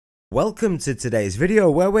Welcome to today's video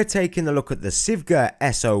where we're taking a look at the SIVGA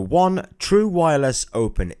S01 True Wireless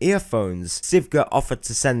Open Earphones. SIVGA offered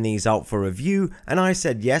to send these out for review and I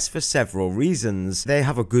said yes for several reasons. They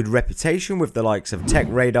have a good reputation with the likes of Tech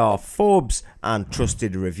Radar, Forbes and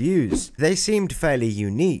trusted reviews. They seemed fairly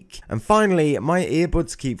unique. And finally, my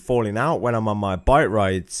earbuds keep falling out when I'm on my bike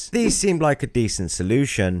rides. These seemed like a decent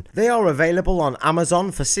solution. They are available on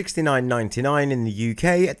Amazon for $69.99 in the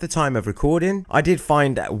UK at the time of recording. I did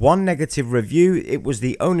find one negative review. It was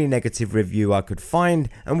the only negative review I could find,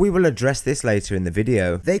 and we will address this later in the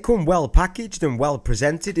video. They come well packaged and well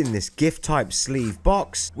presented in this gift type sleeve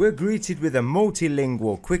box. We're greeted with a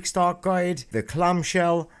multilingual quick start guide, the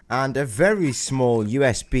clamshell, and a very small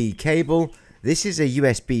USB cable. This is a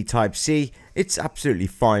USB type C. It's absolutely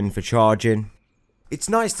fine for charging. It's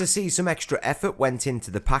nice to see some extra effort went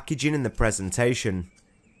into the packaging and the presentation.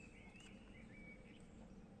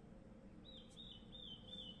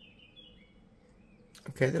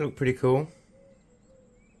 Okay, they look pretty cool.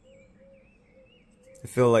 They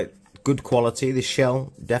feel like good quality. The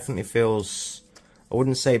shell definitely feels, I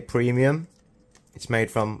wouldn't say premium. It's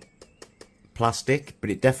made from plastic, but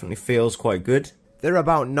it definitely feels quite good. They're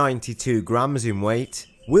about 92 grams in weight.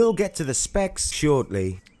 We'll get to the specs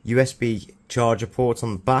shortly. USB charger port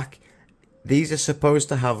on the back. These are supposed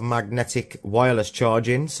to have magnetic wireless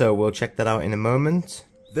charging, so we'll check that out in a moment.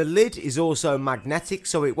 The lid is also magnetic,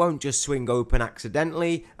 so it won't just swing open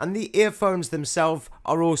accidentally, and the earphones themselves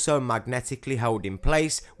are also magnetically held in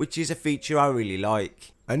place, which is a feature I really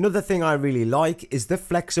like. Another thing I really like is the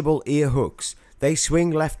flexible ear hooks. They swing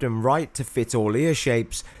left and right to fit all ear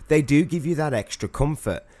shapes. They do give you that extra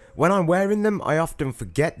comfort. When I'm wearing them, I often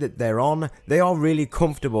forget that they're on. They are really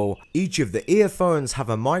comfortable. Each of the earphones have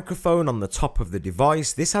a microphone on the top of the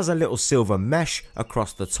device. This has a little silver mesh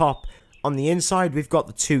across the top. On the inside, we've got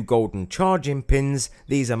the two golden charging pins.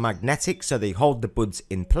 These are magnetic, so they hold the buds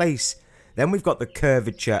in place. Then we've got the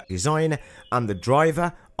curvature design and the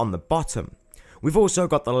driver on the bottom. We've also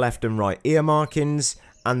got the left and right ear markings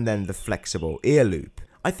and then the flexible ear loop.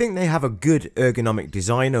 I think they have a good ergonomic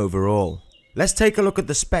design overall. Let's take a look at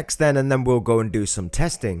the specs then, and then we'll go and do some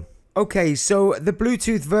testing. Okay, so the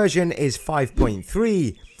Bluetooth version is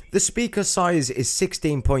 5.3. The speaker size is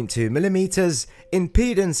 16.2mm,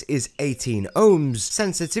 impedance is 18 ohms,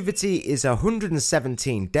 sensitivity is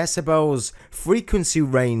 117 decibels, frequency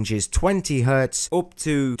range is 20 Hz up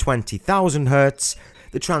to 20,000 Hz.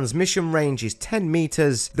 The transmission range is 10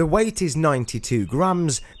 meters, the weight is 92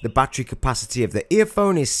 grams, the battery capacity of the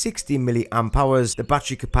earphone is 60 milliamp hours, the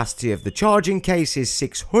battery capacity of the charging case is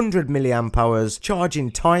 600 milliamp hours,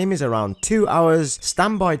 charging time is around 2 hours,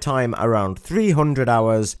 standby time around 300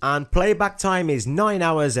 hours, and playback time is 9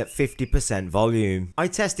 hours at 50% volume. I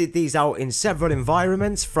tested these out in several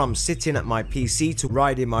environments, from sitting at my PC to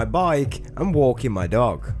riding my bike and walking my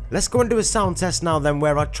dog. Let's go and do a sound test now then,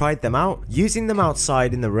 where I tried them out, using them outside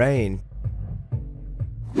in the rain.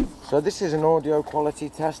 So this is an audio quality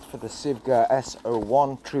test for the SIVGA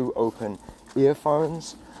S01 True Open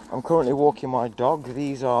Earphones. I'm currently walking my dog.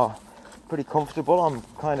 These are pretty comfortable. I'm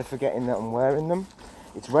kind of forgetting that I'm wearing them.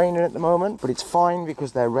 It's raining at the moment, but it's fine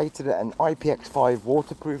because they're rated at an IPX5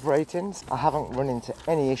 waterproof ratings. I haven't run into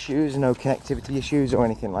any issues, no connectivity issues or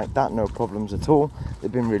anything like that, no problems at all.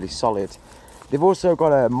 They've been really solid. They've also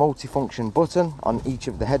got a multifunction button on each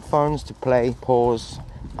of the headphones to play, pause,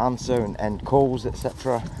 answer and end calls,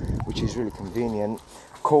 etc., which is really convenient.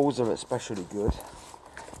 Calls are especially good.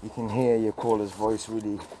 You can hear your caller's voice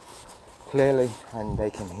really clearly and they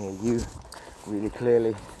can hear you really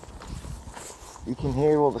clearly. You can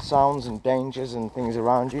hear all the sounds and dangers and things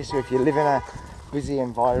around you, so if you live in a busy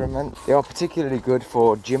environment, they are particularly good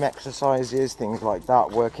for gym exercises, things like that,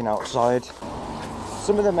 working outside.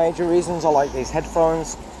 Some of the major reasons I like these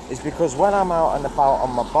headphones is because when I'm out and about on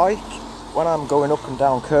my bike, when I'm going up and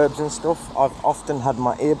down curbs and stuff, I've often had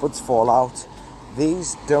my earbuds fall out.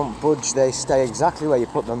 These don't budge, they stay exactly where you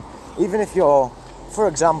put them. Even if you're, for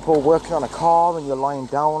example, working on a car and you're lying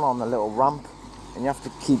down on a little ramp and you have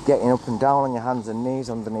to keep getting up and down on your hands and knees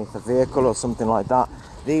underneath a vehicle or something like that,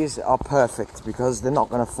 these are perfect because they're not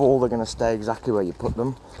going to fall, they're going to stay exactly where you put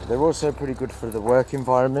them. They're also pretty good for the work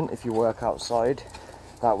environment if you work outside.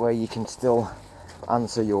 That way you can still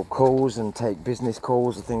answer your calls and take business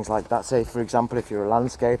calls and things like that. Say for example, if you're a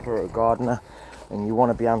landscaper or a gardener and you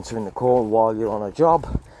want to be answering the call while you're on a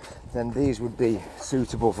job, then these would be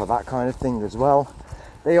suitable for that kind of thing as well.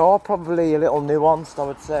 They are probably a little nuanced, I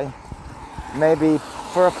would say. Maybe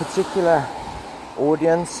for a particular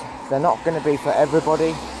audience, they're not going to be for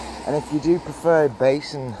everybody. And if you do prefer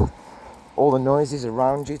bass and all the noises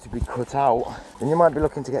around you to be cut out, then you might be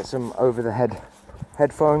looking to get some over-the-head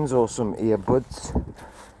headphones or some earbuds.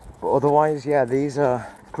 But otherwise, yeah, these are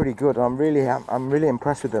pretty good. I'm really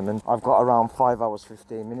impressed with them, and I've got around 5 hours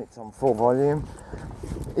 15 minutes on full volume.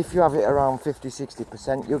 If you have it around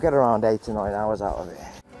 50-60%, you'll get around 8 to 9 hours out of it.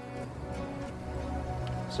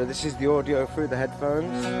 So this is the audio through the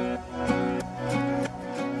headphones.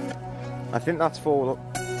 I think that's full.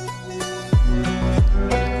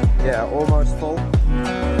 Yeah, almost full.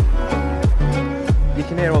 You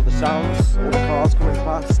can hear all the sounds, all the cars coming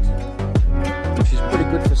past, which is pretty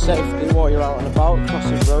good for safety while you're out and about,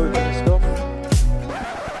 crossing roads and stuff.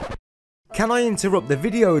 Can I interrupt the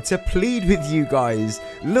video to plead with you guys?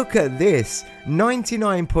 Look at this.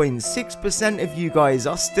 99.6% of you guys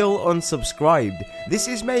are still unsubscribed. This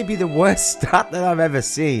is maybe the worst stat that I've ever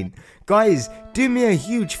seen. Guys, do me a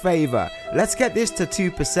huge favour. Let's get this to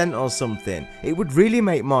 2% or something. It would really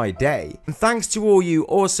make my day. And thanks to all you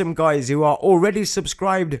awesome guys who are already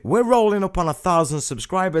subscribed. We're rolling up on 1,000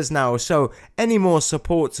 subscribers now, so any more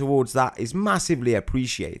support towards that is massively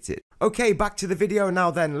appreciated. Okay, back to the video now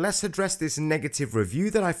then. Let's address this negative review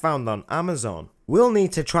that I found on Amazon. We'll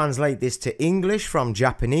need to translate this to English from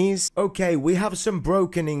Japanese. Okay, we have some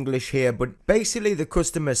broken English here, but basically the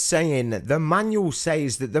customer's saying the manual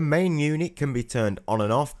says that the main unit can be turned on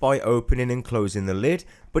and off by opening and closing the lid,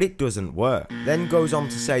 but it doesn't work. Then goes on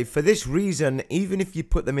to say, for this reason, even if you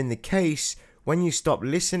put them in the case, when you stop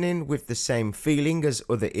listening with the same feeling as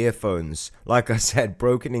other earphones, like I said,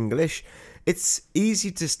 broken English, it's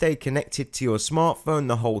easy to stay connected to your smartphone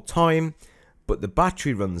the whole time, but the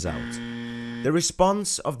battery runs out. The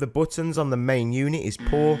response of the buttons on the main unit is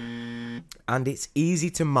poor, and it's easy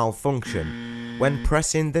to malfunction when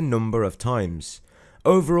pressing the number of times.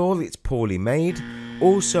 Overall, it's poorly made.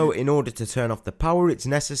 Also, in order to turn off the power, it's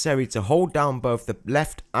necessary to hold down both the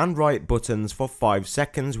left and right buttons for 5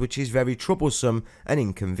 seconds, which is very troublesome and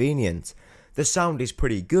inconvenient. The sound is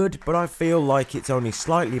pretty good, but I feel like it's only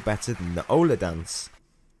slightly better than the Oladance.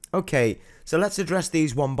 Okay, so let's address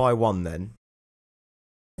these one by one then.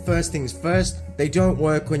 First things first, they don't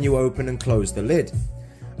work when you open and close the lid.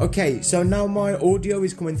 Okay, so now my audio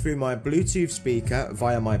is coming through my Bluetooth speaker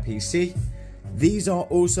via my PC. These are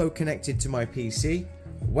also connected to my PC.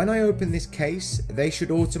 When I open this case, they should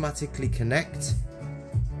automatically connect.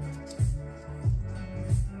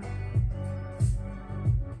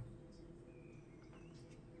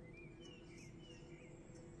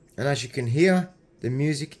 And as you can hear, the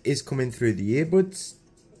music is coming through the earbuds.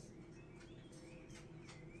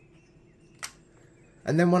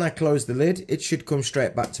 And then when I close the lid, it should come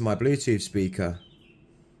straight back to my Bluetooth speaker.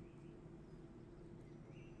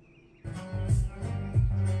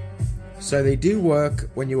 So they do work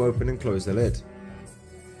when you open and close the lid.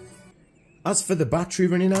 As for the battery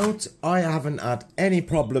running out, I haven't had any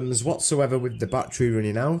problems whatsoever with the battery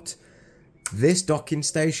running out. This docking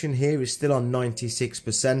station here is still on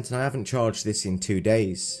 96% and I haven't charged this in 2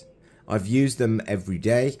 days. I've used them every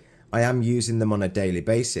day. I am using them on a daily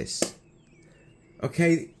basis.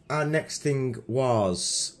 Okay, our next thing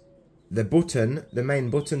was the button. The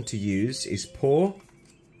main button to use is poor.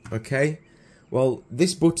 Okay, well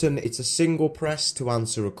this button, it's a single press to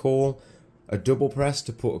answer a call, a double press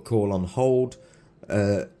to put a call on hold,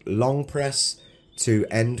 a long press to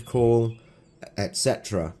end call,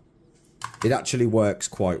 etc. It actually works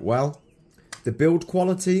quite well. The build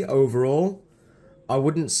quality overall, I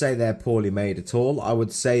wouldn't say they're poorly made at all. I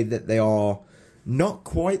would say that they are not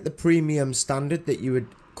quite the premium standard that you would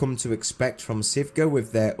come to expect from SIVGA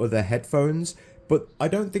with their other headphones, but I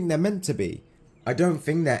don't think they're meant to be. I don't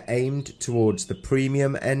think they're aimed towards the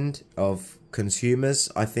premium end of consumers.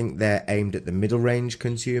 I think they're aimed at the middle range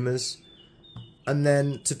consumers. And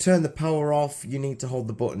then to turn the power off, you need to hold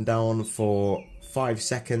the button down for 5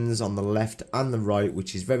 seconds on the left and the right,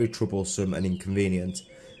 which is very troublesome and inconvenient.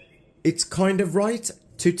 It's kind of right.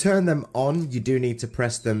 To turn them on, you do need to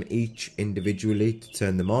press them each individually to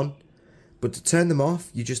turn them on. But to turn them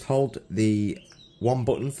off, you just hold the one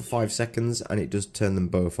button for 5 seconds and it does turn them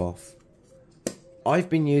both off. I've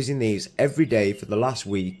been using these every day for the last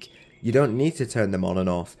week. You don't need to turn them on and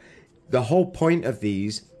off. The whole point of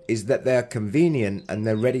these is that they're convenient and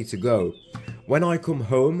they're ready to go. When I come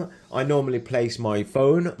home, I normally place my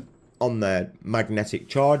phone on the magnetic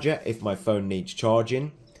charger if my phone needs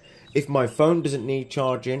charging. If my phone doesn't need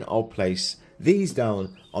charging, I'll place these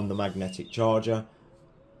down on the magnetic charger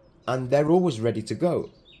and they're always ready to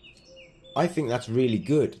go. I think that's really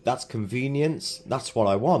good. That's convenience. That's what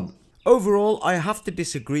I want. Overall, I have to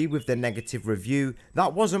disagree with the negative review.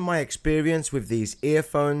 That wasn't my experience with these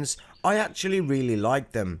earphones. I actually really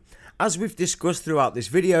like them. As we've discussed throughout this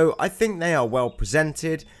video, I think they are well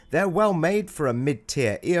presented, they're well made for a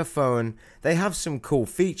mid-tier earphone, they have some cool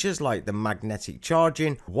features like the magnetic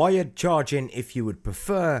charging, wired charging if you would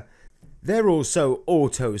prefer. They're also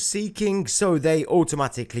auto-seeking, so they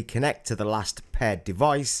automatically connect to the last paired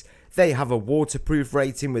device. They have a waterproof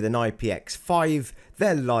rating with an IPX5,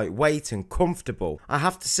 they're lightweight and comfortable. I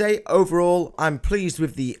have to say, overall, I'm pleased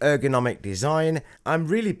with the ergonomic design, I'm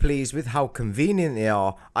really pleased with how convenient they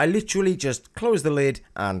are. I literally just close the lid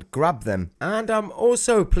and grab them. And I'm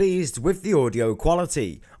also pleased with the audio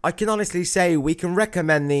quality. I can honestly say we can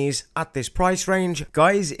recommend these at this price range.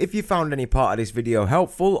 Guys, if you found any part of this video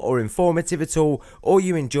helpful or informative at all, or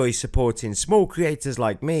you enjoy supporting small creators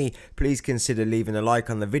like me, please consider leaving a like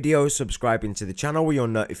on the video, subscribing to the channel with your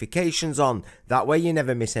notifications on. That way you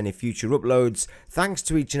never miss any future uploads. Thanks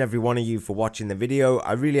to each and every one of you for watching the video.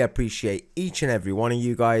 I really appreciate each and every one of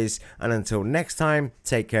you guys. And until next time,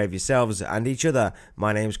 take care of yourselves and each other.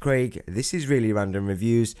 My name's Craig, this is Really Random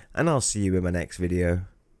Reviews, and I'll see you in my next video.